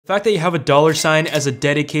The fact that you have a $sign as a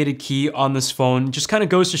dedicated key on this phone just kind of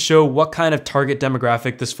goes to show what kind of target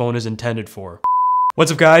demographic this phone is intended for.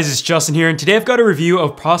 What's up guys, it's Justin here, and today I've got a review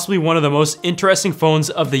of possibly one of the most interesting phones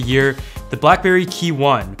of the year, the BlackBerry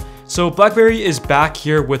KEYone. So BlackBerry is back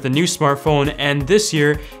here with a new smartphone, and this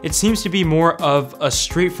year it seems to be more of a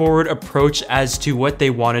straightforward approach as to what they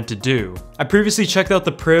wanted to do. I previously checked out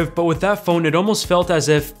the Priv, but with that phone it almost felt as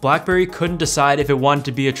if BlackBerry couldn't decide if it wanted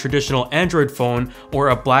to be a traditional Android phone or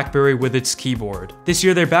a BlackBerry with its keyboard. This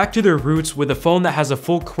year they're back to their roots with a phone that has a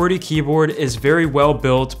full QWERTY keyboard, is very well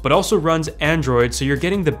built, but also runs Android, so you're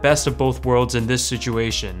getting the best of both worlds in this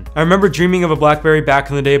situation. I remember dreaming of a BlackBerry back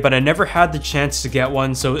in the day, but I never had the chance to get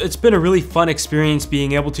one, so it's been a really fun experience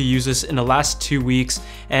being able to use this in the last 2 weeks.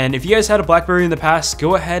 And if you guys had a BlackBerry in the past,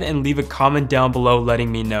 go ahead and leave a comment down below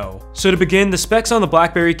letting me know. So to begin, the specs on the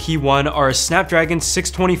BlackBerry KEYone are a Snapdragon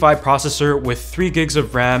 625 processor with 3 gigs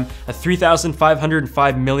of RAM, a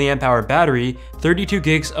 3505 mAh battery, 32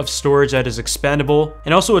 gigs of storage that is expandable,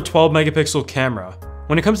 and also a 12 megapixel camera.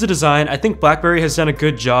 When it comes to design, I think BlackBerry has done a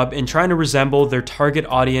good job in trying to resemble their target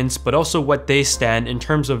audience, but also what they stand in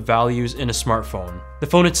terms of values in a smartphone. The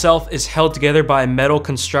phone itself is held together by a metal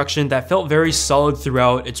construction that felt very solid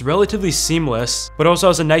throughout. It's relatively seamless, but also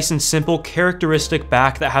has a nice and simple characteristic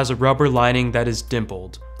back that has a rubber lining that is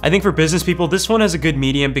dimpled. I think for business people, this one has a good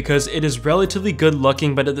medium because it is relatively good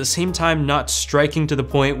looking, but at the same time not striking to the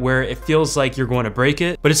point where it feels like you're going to break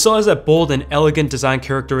it, but it still has that bold and elegant design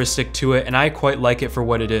characteristic to it, and I quite like it for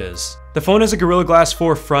what it is. The phone has a Gorilla Glass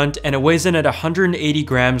 4 front, and it weighs in at 180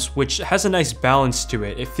 grams, which has a nice balance to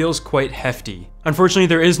it. It feels quite hefty. Unfortunately,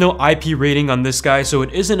 there is no IP rating on this guy, so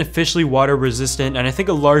it isn't officially water resistant, and I think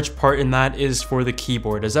a large part in that is for the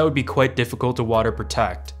keyboard, as that would be quite difficult to water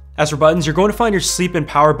protect. As for buttons, you're going to find your sleep and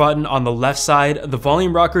power button on the left side, the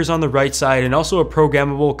volume rockers on the right side, and also a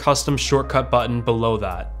programmable custom shortcut button below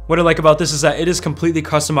that. What I like about this is that it is completely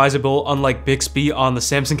customizable, unlike Bixby on the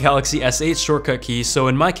Samsung Galaxy S8 shortcut key, so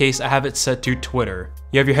in my case I have it set to Twitter.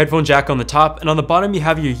 You have your headphone jack on the top, and on the bottom you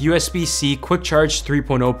have your USB-C Quick Charge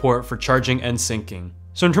 3.0 port for charging and syncing.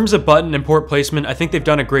 So in terms of button and port placement, I think they've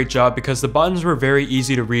done a great job because the buttons were very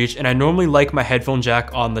easy to reach, and I normally like my headphone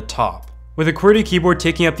jack on the top. With a QWERTY keyboard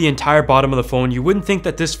taking up the entire bottom of the phone, you wouldn't think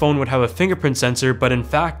that this phone would have a fingerprint sensor, but in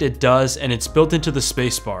fact it does, and it's built into the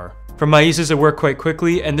spacebar. For my uses, it worked quite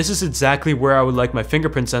quickly, and this is exactly where I would like my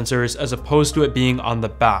fingerprint sensors as opposed to it being on the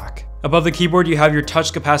back. Above the keyboard, you have your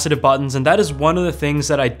touch capacitive buttons, and that is one of the things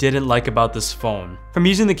that I didn't like about this phone. From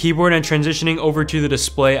using the keyboard and transitioning over to the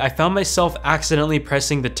display, I found myself accidentally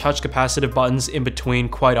pressing the touch capacitive buttons in between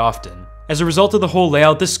quite often. As a result of the whole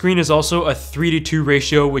layout, this screen is also a 3:2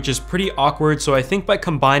 ratio, which is pretty awkward, so I think by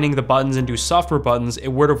combining the buttons into software buttons, it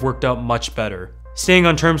would have worked out much better. Staying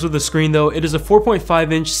on terms with the screen though, it is a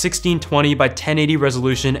 4.5-inch 1620 by 1080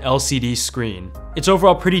 resolution LCD screen. It's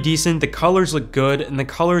overall pretty decent, the colors look good, and the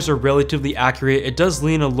colors are relatively accurate. It does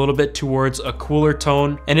lean a little bit towards a cooler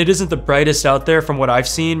tone, and it isn't the brightest out there from what I've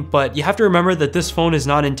seen, but you have to remember that this phone is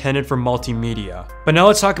not intended for multimedia. But now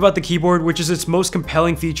let's talk about the keyboard, which is its most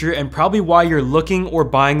compelling feature and probably why you're looking or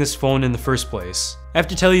buying this phone in the first place. I have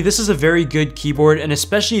to tell you, this is a very good keyboard, and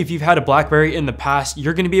especially if you've had a BlackBerry in the past,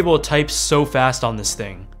 you're going to be able to type so fast on this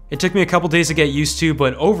thing. It took me a couple days to get used to,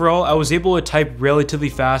 but overall I was able to type relatively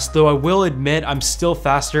fast, though I will admit I'm still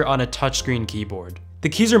faster on a touchscreen keyboard. The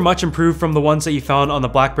keys are much improved from the ones that you found on the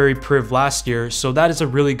BlackBerry Priv last year, so that is a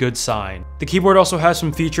really good sign. The keyboard also has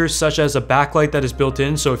some features such as a backlight that is built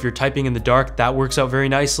in, so if you're typing in the dark, that works out very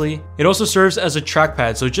nicely. It also serves as a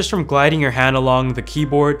trackpad, so just from gliding your hand along the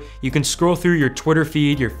keyboard, you can scroll through your Twitter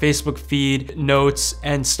feed, your Facebook feed, notes,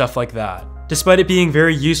 and stuff like that. Despite it being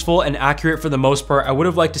very useful and accurate for the most part, I would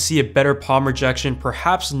have liked to see a better palm rejection,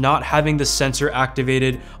 perhaps not having the sensor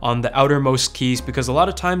activated on the outermost keys, because a lot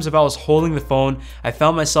of times if I was holding the phone, I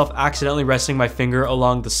found myself accidentally resting my finger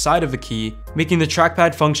along the side of the key, making the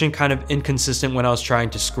trackpad function kind of inconsistent when I was trying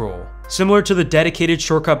to scroll. Similar to the dedicated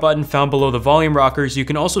shortcut button found below the volume rockers, you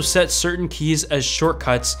can also set certain keys as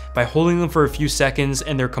shortcuts by holding them for a few seconds,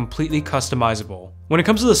 and they're completely customizable. When it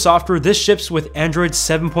comes to the software, this ships with Android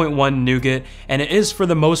 7.1 Nougat, and it is for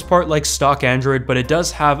the most part like stock Android, but it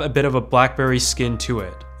does have a bit of a BlackBerry skin to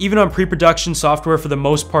it. Even on pre-production software for the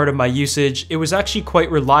most part of my usage, it was actually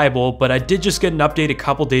quite reliable, but I did just get an update a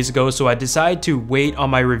couple days ago, so I decided to wait on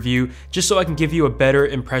my review just so I can give you a better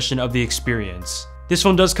impression of the experience. This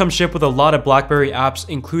phone does come shipped with a lot of BlackBerry apps,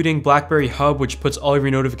 including BlackBerry Hub, which puts all of your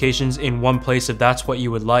notifications in one place if that's what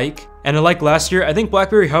you would like. And unlike last year, I think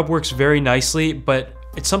BlackBerry Hub works very nicely, but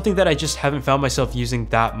it's something that I just haven't found myself using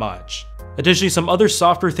that much. Additionally, some other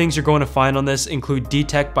software things you're going to find on this include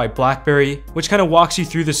JTech by BlackBerry, which kind of walks you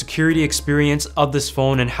through the security experience of this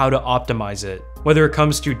phone and how to optimize it. Whether it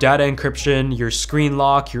comes to data encryption, your screen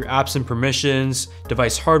lock, your apps and permissions,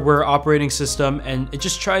 device hardware, operating system, and it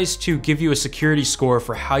just tries to give you a security score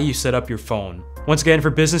for how you set up your phone. Once again, for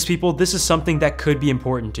business people, this is something that could be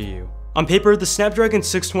important to you. On paper, the Snapdragon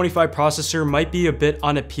 625 processor might be a bit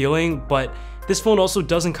unappealing, but this phone also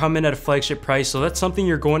doesn't come in at a flagship price, so that's something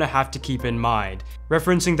you're going to have to keep in mind.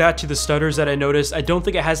 Referencing that to the stutters that I noticed, I don't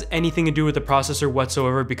think it has anything to do with the processor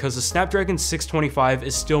whatsoever because the Snapdragon 625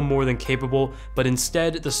 is still more than capable, but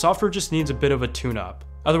instead, the software just needs a bit of a tune-up.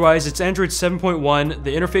 Otherwise, it's Android 7.1,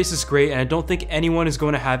 the interface is great, and I don't think anyone is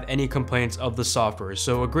going to have any complaints of the software,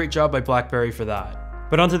 so a great job by BlackBerry for that.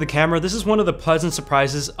 But onto the camera, this is one of the pleasant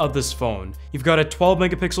surprises of this phone. You've got a 12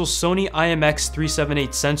 megapixel Sony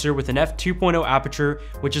IMX378 sensor with an f2.0 aperture,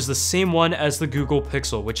 which is the same one as the Google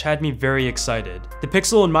Pixel, which had me very excited. The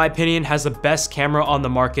Pixel, in my opinion, has the best camera on the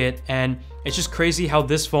market, and it's just crazy how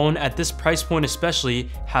this phone, at this price point especially,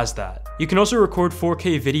 has that. You can also record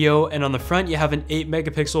 4K video, and on the front you have an 8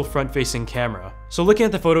 megapixel front-facing camera. So looking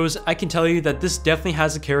at the photos, I can tell you that this definitely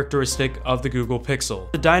has a characteristic of the Google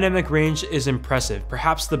Pixel. The dynamic range is impressive,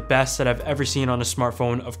 perhaps the best that I've ever seen on a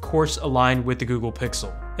smartphone, of course aligned with the Google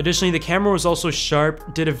Pixel. Additionally, the camera was also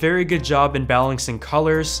sharp, did a very good job in balancing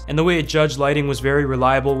colors, and the way it judged lighting was very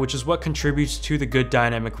reliable, which is what contributes to the good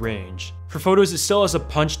dynamic range. For photos, it still has a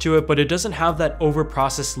punch to it, but it doesn't have that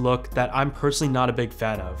over-processed look that I'm personally not a big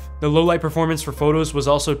fan of. The low light performance for photos was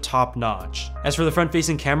also top notch. As for the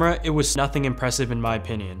front-facing camera, it was nothing impressive in my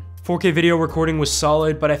opinion. 4K video recording was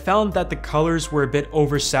solid, but I found that the colors were a bit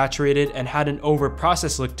oversaturated and had an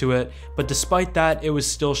over-processed look to it, but despite that, it was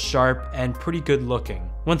still sharp and pretty good looking.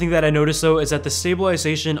 One thing that I noticed though is that the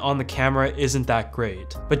stabilization on the camera isn't that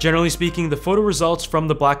great. But generally speaking, the photo results from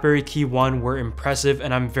the BlackBerry KEYone were impressive,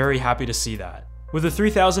 and I'm very happy to see that. With a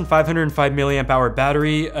 3505 mAh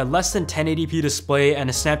battery, a less than 1080p display, and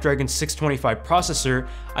a Snapdragon 625 processor,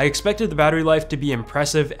 I expected the battery life to be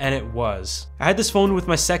impressive, and it was. I had this phone with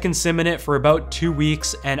my second SIM in it for about 2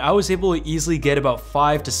 weeks, and I was able to easily get about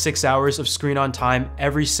 5 to 6 hours of screen on time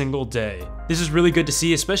every single day. This is really good to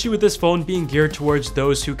see, especially with this phone being geared towards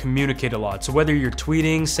those who communicate a lot. So whether you're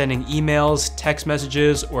tweeting, sending emails, text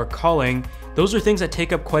messages, or calling, those are things that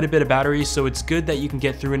take up quite a bit of battery, so it's good that you can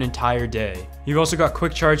get through an entire day. You've also got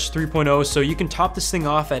Quick Charge 3.0, so you can top this thing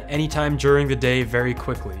off at any time during the day very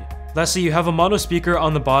quickly. Lastly, you have a mono speaker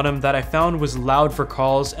on the bottom that I found was loud for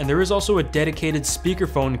calls, and there is also a dedicated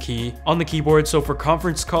speakerphone key on the keyboard, so for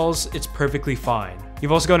conference calls, it's perfectly fine.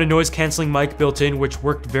 You've also got a noise cancelling mic built in, which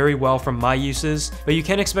worked very well from my uses, but you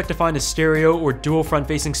can't expect to find a stereo or dual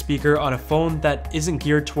front-facing speaker on a phone that isn't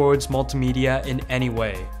geared towards multimedia in any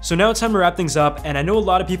way. So now it's time to wrap things up, and I know a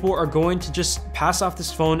lot of people are going to just pass off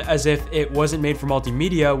this phone as if it wasn't made for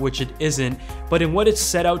multimedia, which it isn't, but in what it's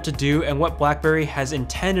set out to do and what BlackBerry has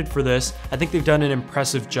intended for this, I think they've done an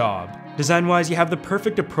impressive job. Design-wise, you have the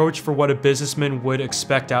perfect approach for what a businessman would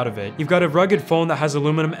expect out of it. You've got a rugged phone that has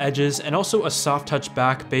aluminum edges and also a soft touch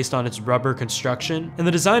back based on its rubber construction, and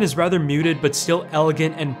the design is rather muted but still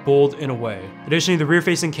elegant and bold in a way. Additionally, the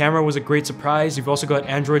rear-facing camera was a great surprise. You've also got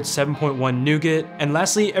Android 7.1 Nougat, and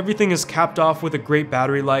lastly, everything is capped off with a great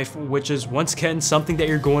battery life, which is once again something that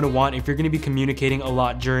you're going to want if you're going to be communicating a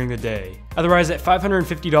lot during the day. Otherwise, at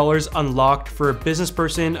 $550 unlocked for a business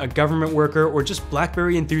person, a government worker, or just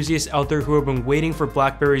BlackBerry enthusiasts out there who have been waiting for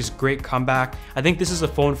BlackBerry's great comeback, I think this is a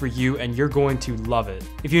phone for you and you're going to love it.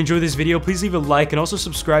 If you enjoyed this video, please leave a like and also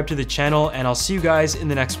subscribe to the channel, and I'll see you guys in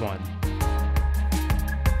the next one.